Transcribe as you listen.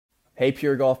Hey,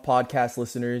 Pure Golf Podcast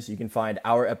listeners, you can find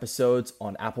our episodes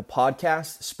on Apple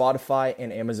Podcasts, Spotify,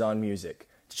 and Amazon Music.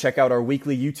 To check out our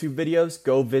weekly YouTube videos,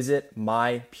 go visit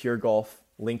My Pure Golf.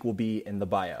 Link will be in the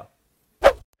bio.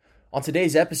 On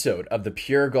today's episode of the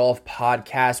Pure Golf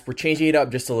Podcast, we're changing it up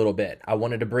just a little bit. I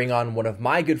wanted to bring on one of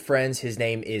my good friends. His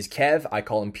name is Kev. I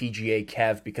call him PGA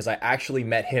Kev because I actually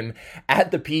met him at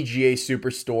the PGA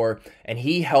Superstore, and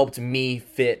he helped me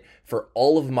fit for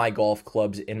all of my golf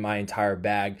clubs in my entire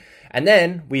bag. And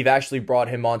then we've actually brought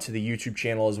him onto the YouTube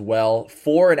channel as well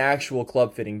for an actual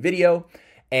club fitting video.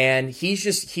 And he's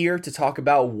just here to talk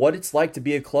about what it's like to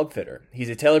be a club fitter. He's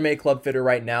a TaylorMade Club Fitter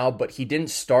right now, but he didn't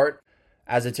start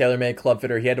as a TaylorMade Club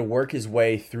Fitter. He had to work his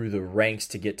way through the ranks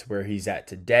to get to where he's at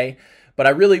today. But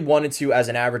I really wanted to, as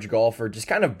an average golfer, just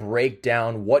kind of break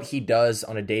down what he does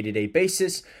on a day-to-day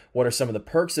basis, what are some of the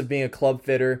perks of being a club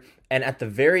fitter, and at the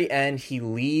very end, he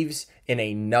leaves in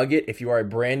a nugget. If you are a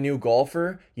brand new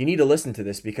golfer, you need to listen to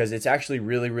this because it's actually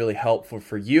really, really helpful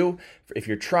for you. If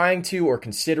you're trying to or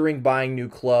considering buying new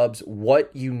clubs, what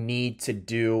you need to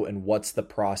do and what's the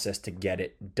process to get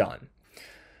it done.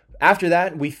 After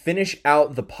that, we finish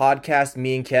out the podcast,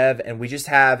 me and Kev, and we just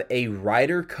have a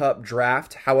Ryder Cup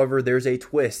Draft. However, there's a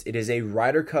twist. It is a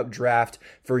Ryder Cup Draft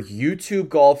for YouTube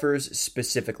golfers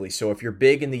specifically. So if you're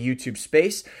big in the YouTube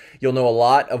space, you'll know a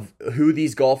lot of who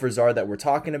these golfers are that we're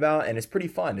talking about, and it's pretty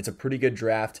fun. It's a pretty good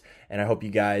draft, and I hope you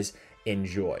guys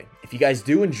enjoy. If you guys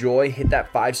do enjoy, hit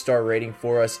that 5-star rating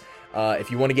for us.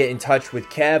 If you want to get in touch with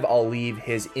Kev, I'll leave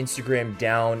his Instagram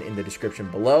down in the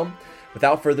description below.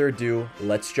 Without further ado,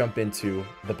 let's jump into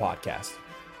the podcast.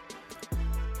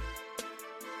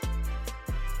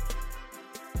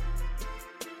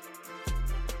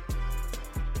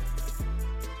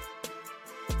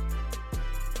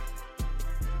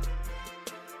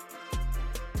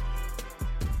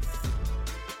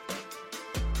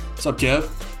 What's up, Kev?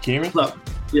 Can you hear me? What's up?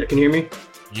 Yeah, can you hear me?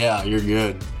 Yeah, you're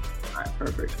good. All right,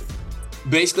 perfect.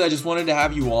 Basically, I just wanted to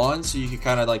have you on so you could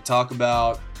kind of like talk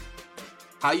about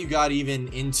how you got even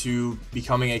into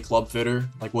becoming a club fitter.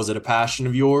 Like, was it a passion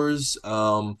of yours?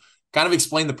 Kind of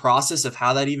explain the process of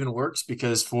how that even works,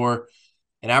 because for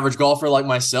an average golfer like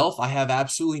myself, I have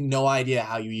absolutely no idea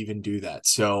how you even do that.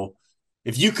 So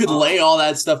if you could lay all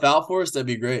that stuff out for us, that'd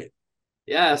be great.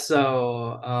 Yeah,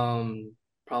 so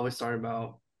probably started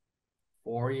about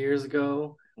 4 years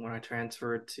ago when I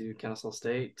transferred to Kennesaw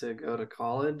State to go to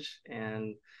college,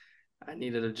 and I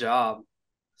needed a job.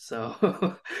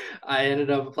 So I ended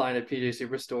up applying to PGA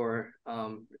Superstore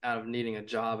out of needing a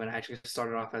job, and I actually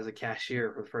started off as a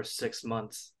cashier for the first 6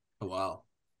 months. Oh, wow.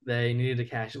 They needed a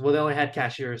cashier. Well, they only had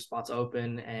cashier spots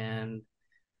open, and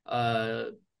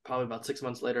probably about 6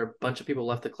 months later, a bunch of people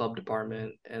left the club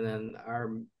department, and then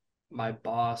my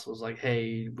boss was like,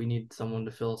 "Hey, we need someone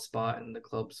to fill a spot in the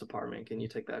club's department. Can you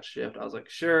take that shift?" I was like,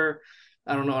 "Sure."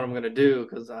 I don't know what I'm gonna do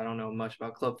because I don't know much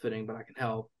about club fitting, but I can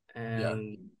help. Yeah.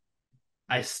 And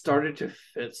I started to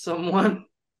fit someone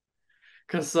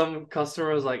because some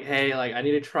customer was like, "Hey, like I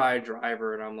need to try a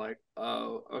driver," and I'm like,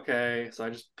 "Oh, okay." So I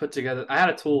just put together. I had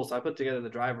a tool, so I put together the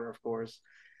driver, of course,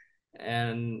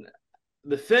 and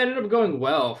the fit ended up going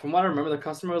well. From what I remember, the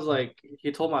customer was like,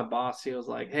 he told my boss, he was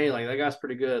like, "Hey, like that guy's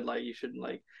pretty good. Like you should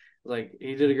like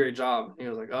he did a great job." He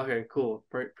was like, "Okay, cool,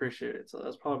 appreciate it." So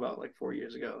that's probably about like 4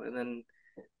 years ago, and then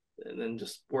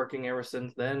just working ever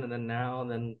since then, and then now, and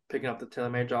then picking up the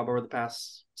TaylorMade job over the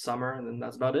past summer, and then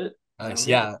that's about it. Nice.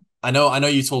 Yeah. I know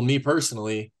you told me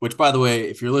personally, which, by the way,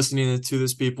 if you're listening to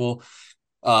this, people,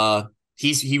 I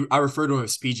refer to him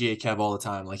as PGA Kev all the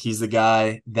time. Like, he's the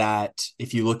guy that,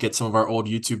 if you look at some of our old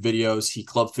YouTube videos, he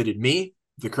club fitted me.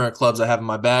 The current clubs I have in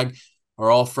my bag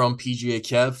are all from PGA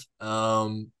Kev.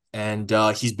 And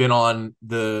he's been on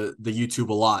the YouTube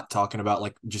a lot, talking about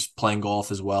like just playing golf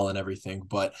as well and everything.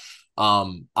 But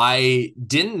I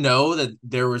didn't know that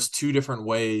there was two different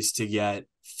ways to get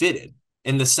fitted,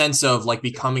 in the sense of like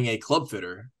becoming a club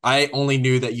fitter. I only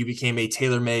knew that you became a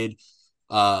TaylorMade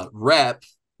rep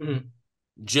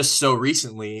just so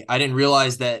recently. I didn't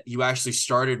realize that you actually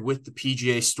started with the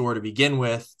PGA store to begin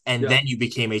with, and then you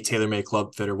became a TaylorMade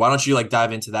club fitter. Why don't you like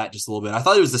dive into that just a little bit? I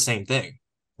thought it was the same thing.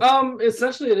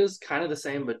 Essentially, it is kind of the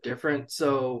same but different.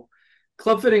 So,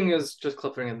 club fitting is just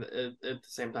club fitting at the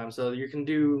same time. So you can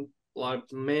do a lot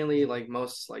of, mainly like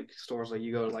most like stores, like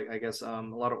you go to, like I guess a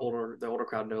lot of the older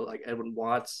crowd know like Edwin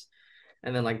Watts,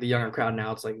 and then like the younger crowd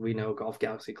now it's like we know Golf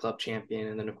Galaxy Club Champion,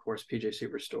 and then of course PJ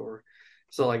Superstore.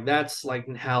 So like that's like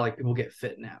how like people get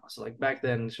fit now. So like back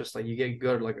then it's just like you get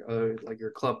go to like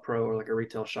your club pro or like a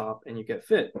retail shop and you get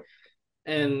fit.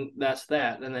 And that's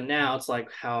that. And then now it's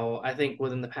like how I think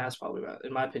within the past probably about,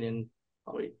 in my opinion,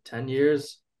 probably 10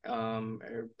 years,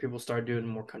 People started doing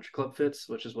more country club fits,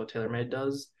 which is what TaylorMade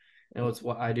does, and it's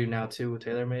what I do now too with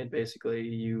TaylorMade.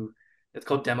 Basically, it's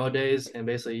called demo days, and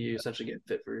basically you essentially get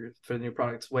fit for the new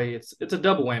product's way. It's a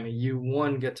double whammy. You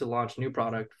one get to launch new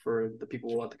product for the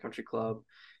people at the country club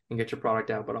and get your product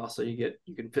out, but also you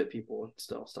can fit people and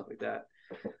stuff like that.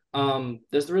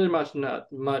 There's really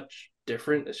not much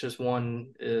different. It's just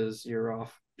one is you're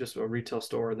off just a retail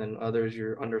store, and then others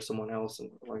you're under someone else and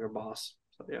like a boss.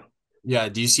 So yeah. Yeah.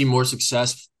 Do you see more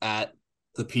success at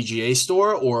the PGA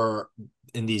store or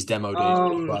in these demo days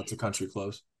Um, out to country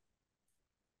clubs?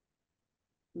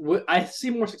 I see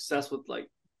more success with like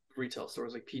retail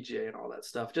stores like PGA and all that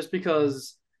stuff, just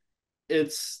because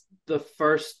it's the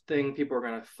first thing people are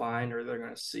gonna find or they're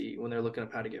gonna see when they're looking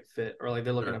up how to get fit, or like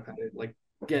they're looking Sure. up how to like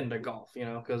get into golf,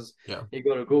 because Yeah. you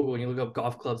go to Google and you look up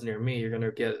golf clubs near me, you're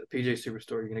gonna get a PGA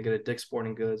Superstore, you're gonna get a Dick's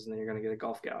Sporting Goods, and then you're gonna get a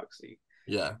Golf Galaxy.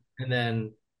 Yeah. And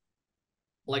then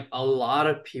like a lot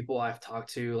of people I've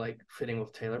talked to like fitting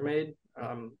with TaylorMade,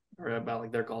 or about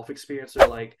like their golf experience, are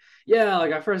like, yeah,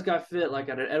 like I first got fit like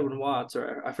at an Edwin Watts,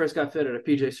 or I first got fit at a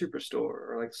PJ Superstore,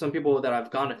 or like some people that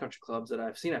I've gone to country clubs that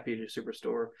I've seen at PJ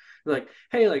Superstore, they're like,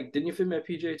 hey, like didn't you fit me at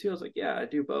PJ too? I was like, yeah, I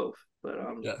do both, but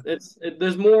Yeah.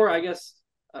 there's more, I guess,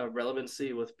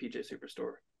 relevancy with PJ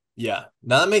Superstore. Yeah.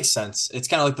 Now that makes sense. It's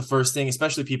kind of like the first thing,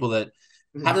 especially people that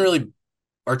haven't Mhm. really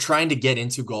are trying to get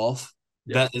into golf.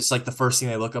 Yeah, That is like the first thing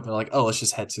they look up and they're like, oh, let's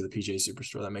just head to the PGA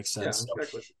Superstore. That makes yeah, sense. So,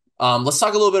 exactly. let's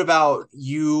talk a little bit about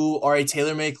you are a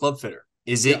TaylorMade Club Fitter.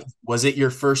 Yeah. Was it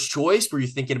your first choice? Were you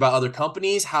thinking about other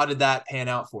companies? How did that pan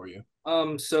out for you?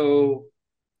 So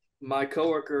my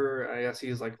coworker, I guess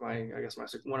he's like I guess my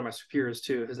one of my superiors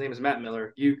too. His name is Matt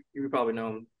Miller. You probably know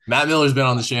him. Matt Miller's been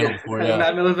on the channel Yeah, before. Yeah.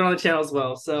 Matt Miller's been on the channel as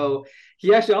well. So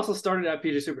he actually also started at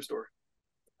PG Superstore.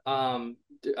 Um,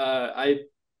 I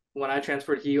when I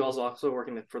transferred, he was also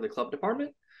working for the club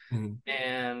department, Mhm.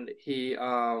 and he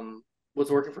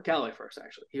was working for Callaway first.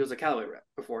 Actually, he was a Callaway rep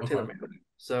before Okay. TaylorMade.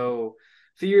 So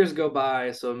a few years go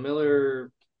by. So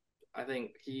Miller, I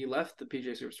think he left the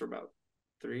PGA Superstore about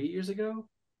 3 years ago,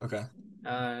 Okay.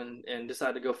 and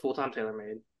decided to go full time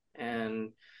TaylorMade.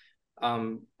 And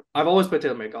I've always played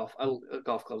TaylorMade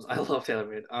golf clubs. I love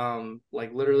TaylorMade.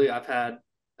 Like literally, I've had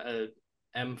a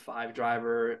M5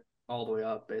 driver all the way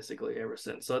up basically ever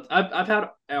since. So I've had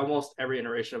almost every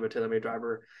iteration of a TaylorMade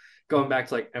driver, going back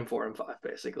to like M4, M5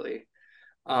 basically.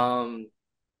 Um,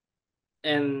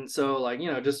 and so like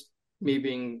just me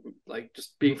being like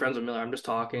just being friends with Miller, I'm just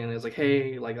talking, and it's like,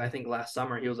 hey, like I think last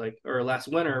summer he was like, or last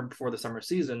winter before the summer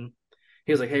season,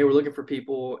 he was like, hey, we're looking for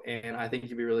people, and I think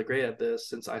you'd be really great at this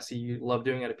since I see you love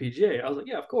doing it at a PGA. I was like,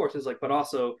 yeah, of course. He's like, but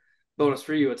also bonus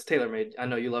for you, it's TaylorMade. I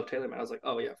know you love TaylorMade. I was like,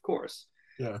 oh yeah, of course.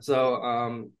 Yeah.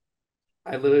 So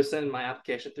I literally sent my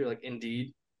application through like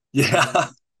Indeed, and Yeah.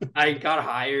 I got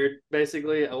hired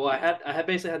basically. Well, I had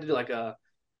basically had to do like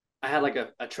I had like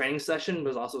a training session, but it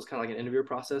was also was kind of like an interview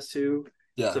process too.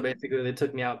 So Yeah. basically, they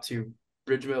took me out to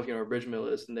Bridge Mill, if you know where Bridge Mill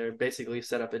is, and they're basically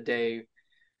set up a day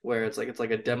where it's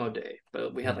like a demo day.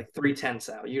 But we had Mhm. like 3 tents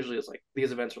out. Usually, it's like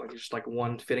these events are like just like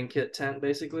one fitting kit tent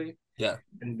basically, Yeah.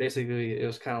 and basically it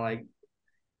was kind of like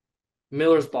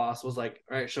Miller's boss was like,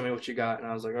 "All right, show me what you got," and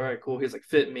I was like, "All right, cool." He's like,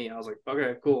 "Fit me." I was like,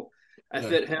 "Okay, cool." I Yeah.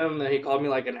 fit him, and he called me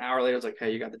like an hour later. I was like,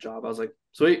 "Hey, you got the job." I was like,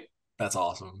 "Sweet, That's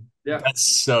awesome. yeah,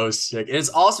 That's so sick. And it's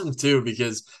awesome too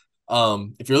because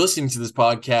if you're listening to this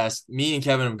podcast, me and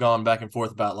Kevin have gone back and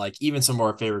forth about like even some of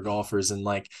our favorite golfers and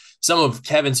like some of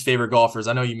Kevin's favorite golfers.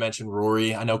 I know you mentioned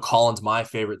Rory. I know Colin's my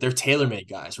favorite. They're yeah, TaylorMade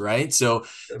guys, right? So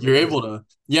me too." you're able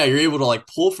to like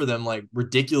pull for them like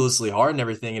ridiculously hard and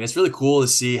everything. And it's really cool to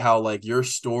see how like your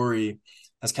story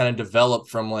has kind of developed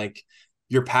from like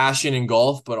your passion in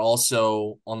golf, but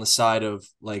also on the side of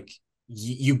like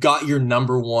you got your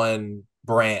number one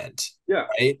brand, Yeah, right?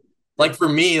 yeah, Like for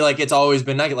me, like it's always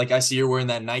been Nike. Like I see you're wearing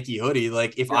that Nike hoodie.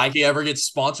 Like if yeah, I could ever get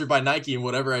sponsored by Nike and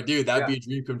whatever I do, that'd yeah. be a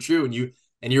dream come true.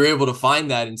 And you're able to find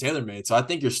that in TaylorMade. So I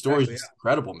think your story is Exactly. just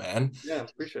incredible, man. Yeah. Yeah.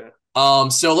 Appreciate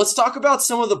it. So let's talk about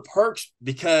some of the perks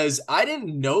because I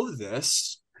didn't know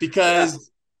this Yeah.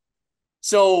 because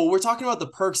so we're talking about the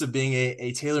perks of being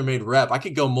a TaylorMade rep. I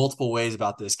could go multiple ways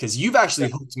about this because you've actually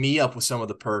Yeah. hooked me up with some of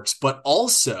the perks, but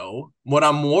also what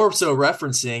I'm more so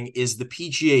referencing is the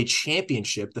PGA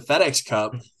Championship, the FedEx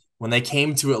Cup, when they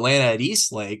came to Atlanta at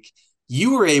East Lake,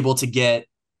 you were able to get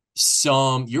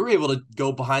you were able to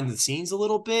go behind the scenes a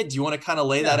little bit. Do you want to kind of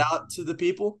lay that Yeah. out to the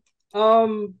people?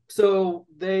 So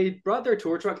they brought their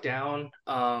tour truck down.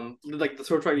 Like the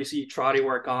tour truck you see Trotty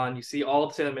work on, you see all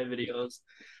the TaylorMade videos.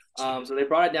 So they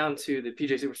brought it down to the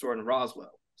PJ Superstore in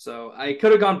Roswell. So I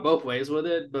could have gone both ways with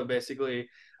it, but basically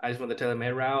I just went the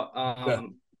TaylorMade route. Yeah.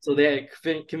 So they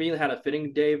conveniently had a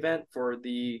fitting day event for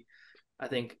I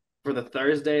think for the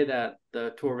Thursday that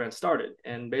the tour event started.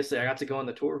 And basically I got to go in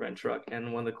the tour event truck.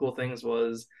 And one of the cool things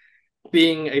was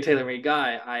being a TaylorMade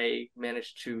guy, I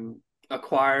managed to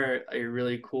acquire a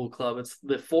really cool club. It's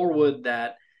the four wood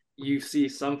that you see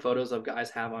some photos of guys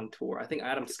have on tour. I think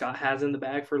Adam Scott has in the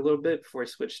bag for a little bit before he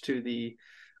switched to the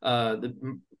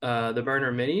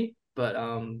burner mini. But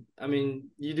I mean,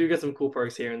 you do get some cool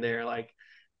perks here and there, like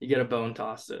you get a bone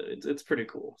toss. It's pretty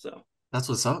cool. So That's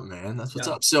what's up, man. That's what's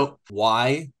yeah. up. So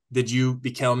why did you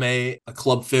become a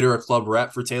club fitter, a club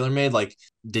rep for TaylorMade? Like,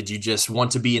 did you just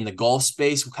want to be in the golf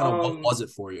space? What Um, was it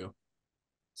for you?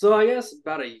 So I guess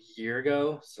about a year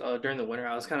ago, so during the winter,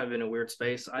 I was kind of in a weird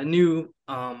space. I knew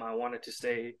I wanted to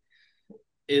stay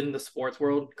in the sports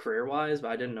world career wise,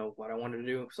 but I didn't know what I wanted to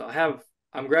do.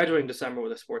 I'm graduating December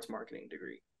with a sports marketing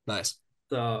degree. Nice.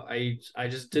 So I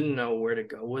just didn't know where to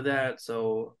go with that.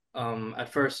 So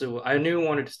at first I knew I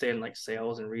wanted to stay in like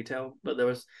sales and retail, but there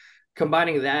was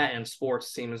combining that and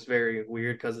sports seems very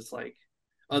weird because it's like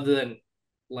other than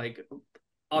like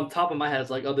on top of my head, it's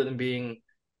like other than being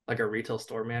like a retail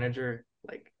store manager,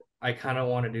 like I kind of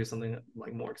want to do something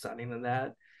like more exciting than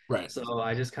that. Right. So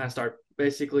I just kind of start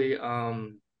basically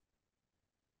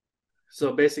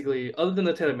so basically, other than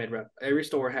the TaylorMade rep, every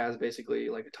store has basically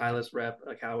like a Titleist rep,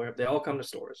 a Callaway rep. They all come to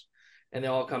stores, and they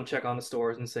all come check on the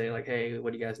stores and say like, "Hey,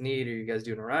 what do you guys need? Are you guys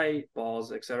doing all right?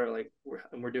 Balls, etc." Like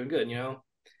we're doing good, you know.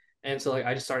 And so like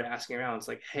I just started asking around. It's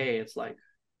like, "Hey, it's like,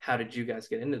 how did you guys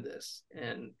get into this?"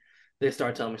 And they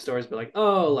start telling me stories, but like,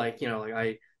 "Oh, like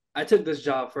like I took this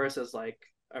job first as like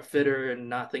a fitter and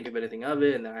not think of anything of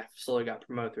it, and then I slowly got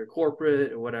promoted through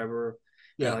corporate or whatever."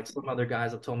 And Yeah. like some other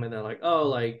guys have told me that like, "Oh,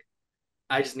 like."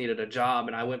 I just needed a job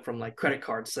and I went from like credit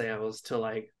card sales to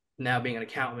like now being an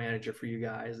account manager for you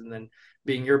guys and then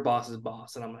being your boss's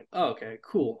boss. And I'm like, oh, okay,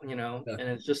 cool, Yeah. And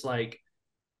it's just like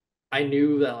I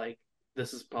knew that like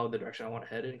this is probably the direction I want to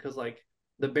head in because like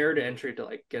the barrier to entry to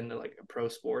like get into like a pro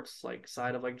sports like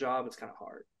side of like job, it's kind of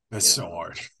hard, That's you know. so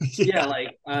hard. Yeah, Yeah.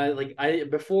 like I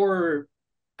before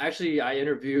actually I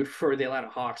interviewed for the Atlanta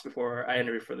Hawks before I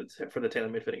interviewed for the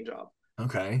TaylorMade fitting job.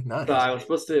 Okay. So Nice. I was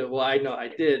supposed to. Well, I know I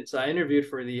did. So I interviewed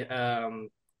for the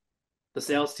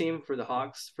sales team for the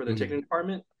Hawks for their Hmm. ticketing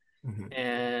department, Hmm.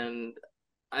 and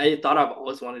I thought I've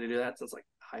always wanted to do that since like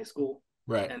high school.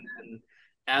 Right. And then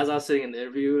as I was sitting in the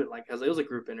interview, like because it was a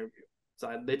group interview,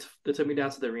 so they took me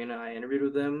down to the arena. I interviewed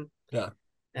with them, Yeah.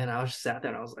 and I was just sat there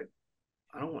and I was like,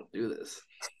 I don't want to do this.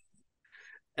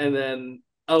 And then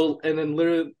and then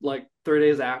literally like 3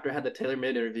 days after, I had the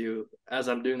TaylorMade interview as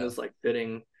I'm doing Yeah. this like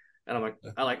fitting, and I'm like,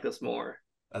 Yeah. I like this more.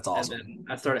 That's And awesome. then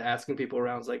I started asking people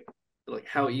around, it's like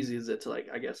how easy is it to like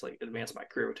I guess like advance my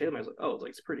career with TaylorMade? I was like, oh,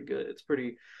 it's pretty good.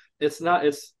 It's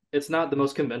not the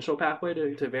most conventional pathway to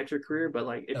advance your career, but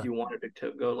like if Yeah. you wanted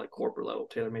to go like corporate level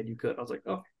TaylorMade, you could. I was like,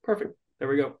 oh, perfect. There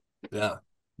we go. Yeah. Go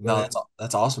No, ahead.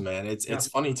 that's awesome, man. Yeah. It's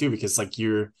funny too because like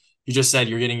you just said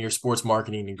you're getting your sports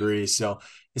marketing degree. So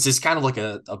this is kind of like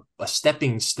a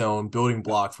stepping stone building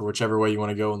block for whichever way you want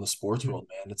to go in the sports world,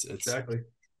 man. Exactly.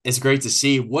 It's great to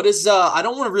see. I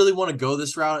don't want to go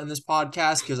this route in this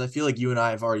podcast because I feel like you and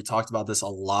I have already talked about this a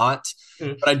lot.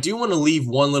 Mm. But I do want to leave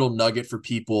one little nugget for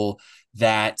people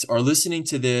that are listening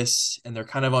to this and they're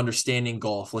kind of understanding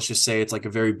golf. Let's just say it's like a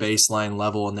very baseline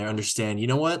level and they understand, you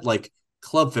know what? Like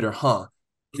club fitter, huh?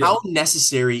 Yeah. How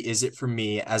necessary is it for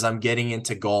me as I'm getting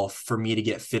into golf for me to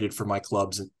get fitted for my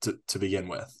clubs to begin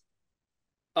with?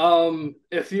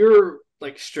 If you're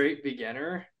like straight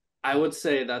beginner, I would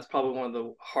say that's probably one of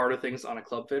the harder things on a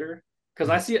club fitter. Because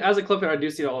I Mhm. see as a club fitter, I do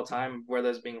see it all the time, whether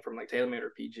it's being from like TaylorMade or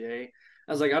PGA.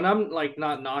 I was like, and I'm like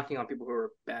not knocking on people who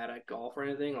are bad at golf or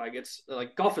anything. Like it's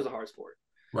like golf is a hard sport.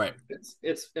 Right.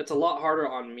 It's a lot harder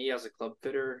on me as a club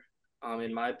fitter,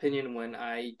 in my opinion, when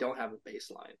I don't have a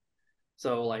baseline.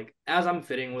 So like as I'm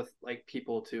fitting with like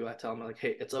people too, I tell them like,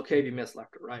 hey, it's okay if you miss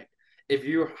left or right. If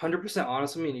you're 100%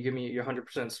 honest with me and you give me your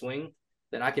 100% swing,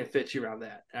 then I can fit you around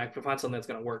that, and I can find something that's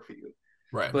going to work for you.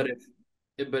 Right. But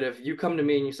if you come to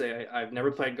me and you say I've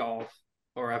never played golf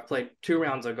or I've played 2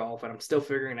 rounds of golf and I'm still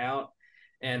figuring it out,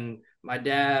 and my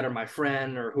dad or my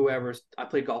friend or whoever I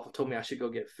played golf with told me I should go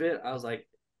get fit, I was like,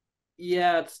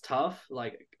 yeah, it's tough.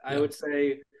 Like I Yeah. would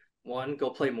say, one,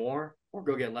 go play more or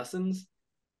go get lessons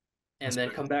That's and then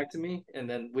great. come back to me and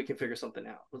then we can figure something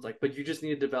out. It was like, but you just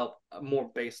need to develop a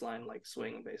more baseline like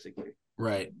swing basically.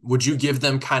 Right. Would you give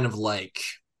them kind of like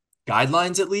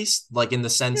guidelines at least? Like in the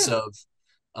sense Yeah.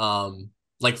 of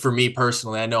like for me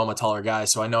personally, I know I'm a taller guy,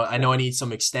 so I Yeah. know I need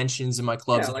some extensions in my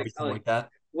clubs Yeah. and Like everything like that.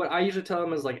 what I usually tell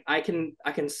them is like I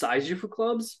can size you for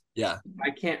clubs. Yeah. I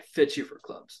can't fit you for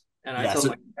clubs. And I Yeah. tell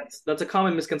them So like that's a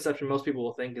common misconception most people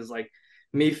will think is like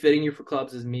me fitting you for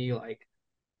clubs is me like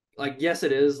yes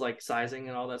it is like sizing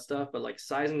and all that stuff, but like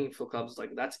sizing you for clubs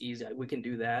like that's easy. We can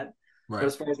do that. But right,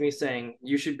 as far as me saying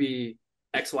you should be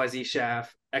XYZ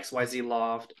shaft, XYZ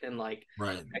loft, and like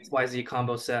right. XYZ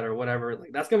combo set or whatever,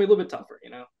 like that's gonna be a little bit tougher, you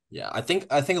know? Yeah, I think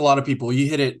a lot of people you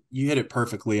hit it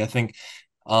perfectly. I think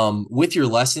with your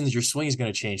lessons, your swing is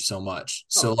going to change so much. Oh,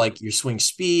 So of course. like your swing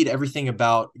speed, everything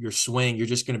about your swing, you're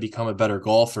just going to become a better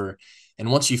golfer.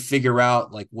 And once you figure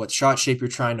out like what shot shape you're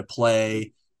trying to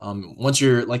play, once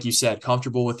you're like you said,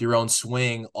 comfortable with your own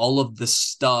swing, all of the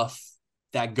stuff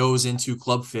that goes into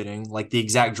club fitting, like the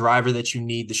exact driver that you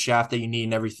need, the shaft that you need,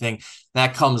 and everything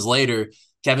that comes later.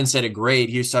 Kevin said it great.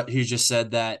 He just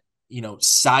said that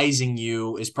sizing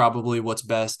you is probably what's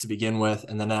best to begin with.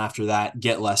 And then after that,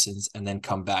 get lessons and then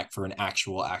come back for an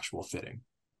actual fitting.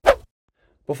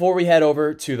 Before we head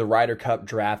over to the Ryder Cup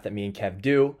draft that me and Kev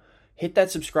do, hit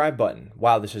that subscribe button.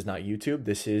 Wow, this is not YouTube.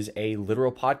 This is a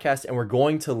literal podcast, and we're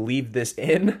going to leave this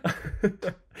in.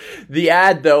 The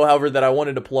ad, though, however, that I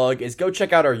wanted to plug is go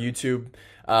check out our YouTube.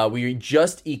 We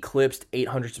just eclipsed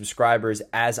 800 subscribers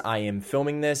as I am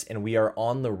filming this, and we are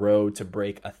on the road to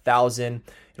break 1,000.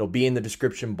 It'll be in the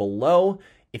description below.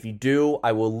 If you do,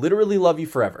 I will literally love you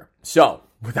forever. So,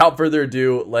 without further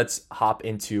ado, let's hop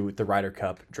into the Ryder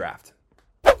Cup draft.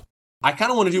 I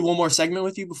kind of want to do one more segment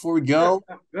with you before we Yeah, go.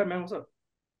 yeah. Go ahead, man. What's up?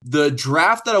 The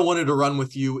draft that I wanted to run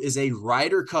with you is a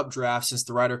Ryder Cup draft since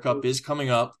the Ryder Cup is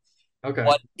coming up. Okay.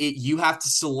 But you have to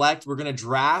select. We're going to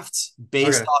draft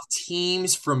based Okay. off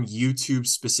teams from YouTube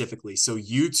specifically. So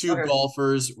YouTube Okay.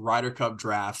 golfers, Ryder Cup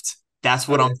draft. That's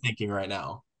what Okay. I'm thinking right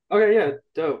now. Okay, yeah,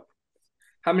 dope.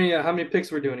 How many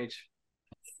picks we're doing each?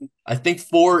 I think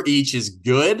 4 each is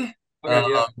good. Okay,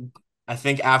 yeah. I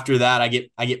think after that, I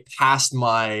get past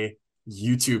my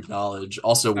YouTube knowledge.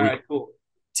 Also, All we right, cool.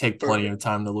 take plenty Perfect. of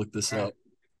time to look this All right.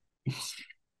 up.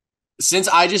 Since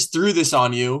I just threw this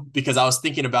on you because I was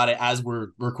thinking about it as we're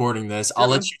recording this, Yeah, I'll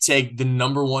let man. you take the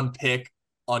number 1 pick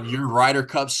on your Ryder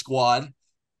Cup squad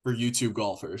for YouTube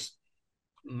golfers.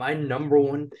 My number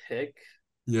one pick,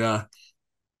 Yeah.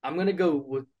 I'm gonna go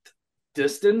with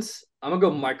distance. I'm gonna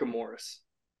go Micah Morris.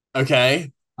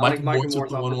 Okay. I like Michael Micah Morris with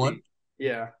Morris the off the 1-1. tee.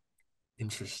 Yeah.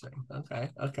 Interesting. Okay.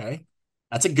 Okay.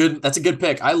 That's a good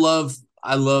pick. I love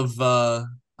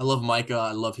Micah.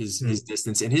 I love his Hmm.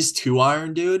 distance and his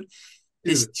 2-iron, dude.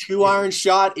 His Dude. two Yeah. iron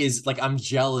shot is like I'm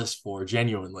jealous for,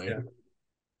 genuinely. Yeah.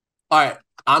 All right.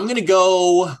 I'm gonna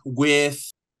go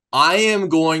with I am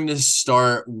going to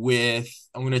start with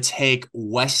I'm gonna take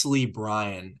Wesley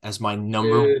Bryan as my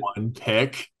number Dude, 1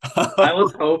 pick. I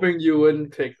was hoping you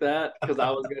wouldn't pick that because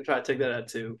I was gonna try to take that at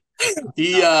two.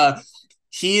 He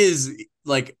he is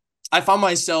like I found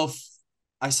myself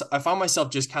I found myself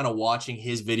just kind of watching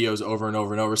his videos over and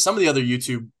over and over. Some of the other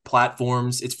YouTube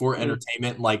platforms, it's for Mhm.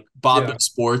 entertainment. Like Bob Yeah. Does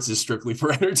Sports is strictly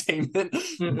for entertainment.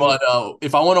 Hmm. But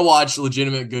if I want to watch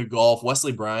legitimate good golf,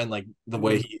 Wesley Bryan, like the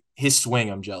way Hmm. his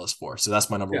swing, I'm jealous for. So that's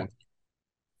my number Yeah. 1.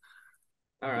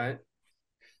 All right.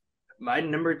 My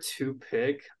number two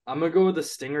pick, I'm gonna go with the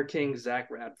Stinger King, Zach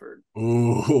Radford.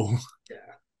 Ooh, Yeah.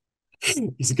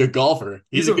 he's a good golfer.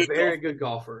 He's He's a a good very golfer. good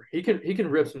golfer. He can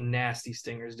rip some nasty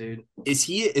stingers, dude. Is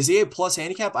he a plus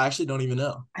handicap? I actually don't even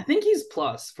know. I think he's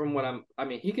plus from what I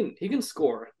mean, he can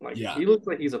score. Like Yeah. he looks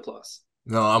like he's a plus.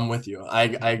 No, I'm with you. I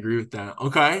agree with that.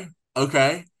 Okay.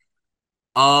 Okay.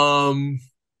 Um,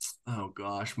 oh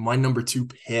gosh, my number 2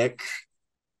 pick.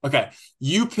 Okay,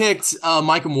 you picked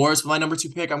Micah Morris. My number 2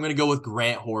 pick, I'm gonna go with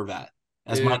Grant Horvat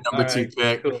as my Dude, all number 2 right,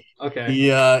 pick. cool.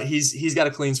 Okay. He's got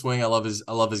a clean swing. I love his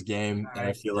game, All and I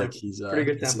right. feel Yeah. like he's Pretty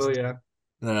good tempo, consistent.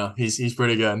 yeah. No, he's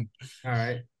pretty good. All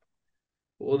right.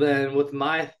 Well then with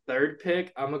my third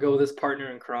pick, I'm gonna go with his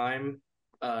partner in crime,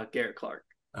 Garrett Clark.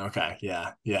 Okay,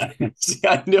 yeah, yeah. See,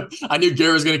 I knew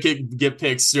Garrett was gonna get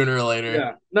picked sooner or later.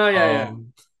 Yeah. No, yeah.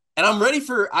 Um, and I'm ready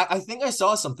for. I think I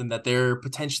saw something that they're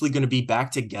potentially going to be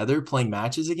back together playing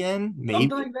matches again. Something Maybe.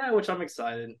 like that, which I'm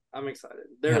excited. I'm excited.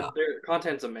 Their Yeah. their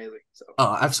content's amazing. So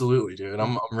Oh, absolutely, dude.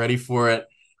 I'm ready for it.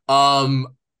 Um,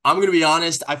 I'm gonna be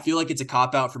honest. I feel like it's a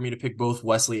cop out for me to pick both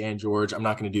Wesley and George. I'm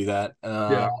not gonna do that.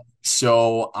 yeah.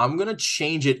 So I'm gonna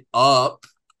change it up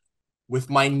with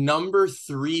my number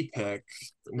 3 pick.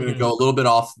 I'm gonna Mhm. go a little bit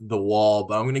off the wall,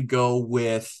 but I'm gonna go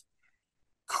with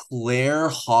Claire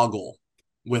Hoggle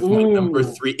with my number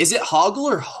Ooh. 3. Is it Hoggle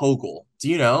or Hogle? Do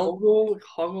you know?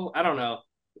 Hoggle. I don't know.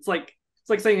 It's like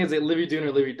saying is it Livy Dune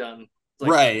or Livy Dunn? It's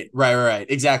like Right.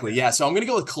 Exactly. yeah. Yeah. So I'm gonna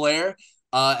go with Claire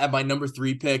at my number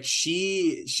 3 pick.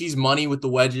 She's money with the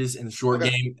wedges in the short Okay.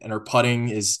 game, and her putting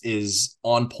is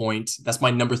on point. That's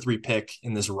my number 3 pick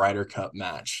in this Ryder Cup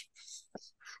match.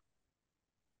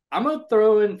 I'm gonna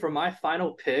throw in for my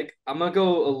final pick. I'm gonna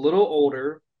go a little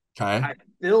older. Okay. I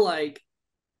feel like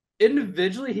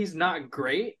individually he's not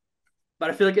great, but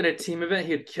I feel like in a team event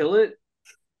he'd kill it.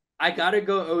 I gotta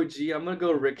go OG. I'm gonna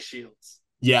go Rick Shields.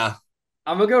 Yeah.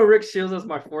 I'm gonna go Rick Shields as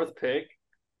my fourth pick,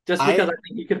 just because I I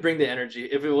think he could bring the energy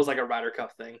if it was like a Ryder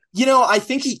Cup thing. I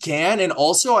think he can, and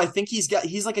also I think he's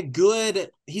a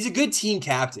good team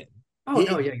captain. Oh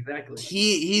no, yeah, exactly.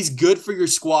 He's good for your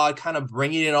squad, kind of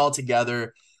bringing it all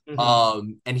together.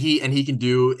 And he can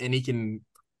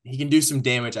do some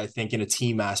damage, I think, in a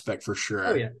team aspect for sure.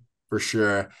 Oh yeah. For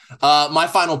sure. My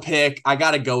final pick, I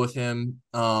gotta go with him.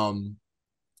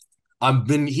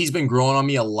 He's been growing on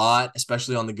me a lot,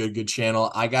 especially on the Good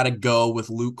channel. I gotta go with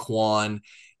Luke Kwan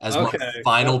as my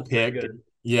final pick.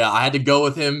 Yeah, I had to go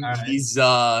with him. Right. He's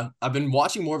I've been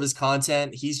watching more of his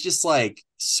content. He's just like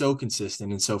so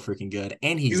consistent and so freaking good.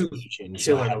 And he's Asian,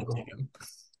 so I had to take him.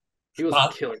 He was a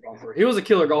killer golfer. He was a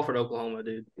killer golfer at Oklahoma,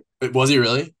 dude. Was he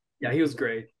really? Yeah, he was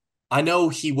great. I know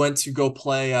he went to go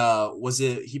play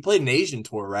he played an Asian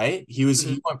tour, right? He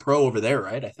went pro over there,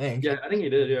 right? I think. Yeah, I think he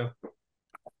did, yeah.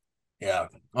 Yeah.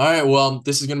 All right. Well,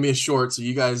 this is going to be a short, so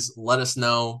you guys let us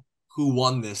know who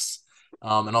won this.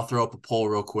 And I'll throw up a poll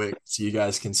real quick so you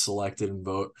guys can select it and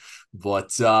vote. But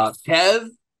Kev,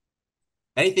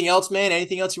 anything else, man?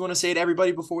 Anything else you want to say to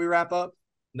everybody before we wrap up?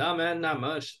 No, man, not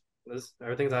much.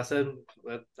 Everything I said,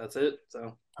 that's it.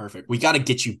 So perfect. We got to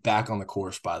get you back on the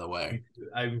course, by the way.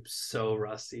 I'm so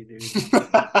rusty, dude.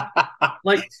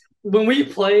 Like when we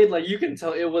played, like you can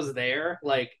tell it was there.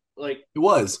 Like it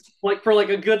was like for like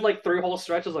a good like 3-hole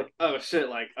stretch. I was like, oh shit,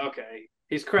 like okay,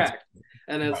 he's cracked.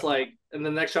 And it's like, and the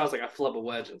next shot was like I flub a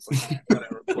wedge. And it's like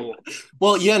whatever, cool.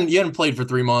 Well, you hadn't played for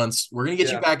 3 months. We're gonna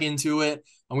get you back into it.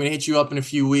 I'm gonna hit you up in a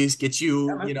few weeks, get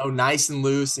you nice and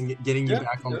loose, and getting you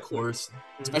back on the course.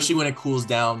 Especially when it cools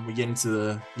down, we get into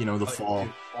the fall.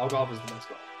 Dude, fall golf is the best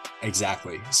golf.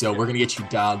 Exactly. So we're gonna get you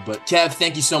dialed. But Kev,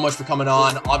 thank you so much for coming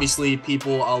on. Obviously,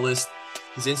 people, I'll list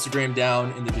his Instagram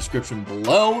down in the description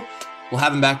below. We'll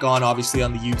have him back on, obviously,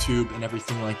 on the YouTube and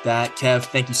everything like that. Kev,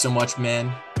 thank you so much, man.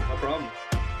 No problem.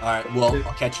 All right. Well,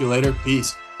 I'll catch you later.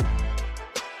 Peace.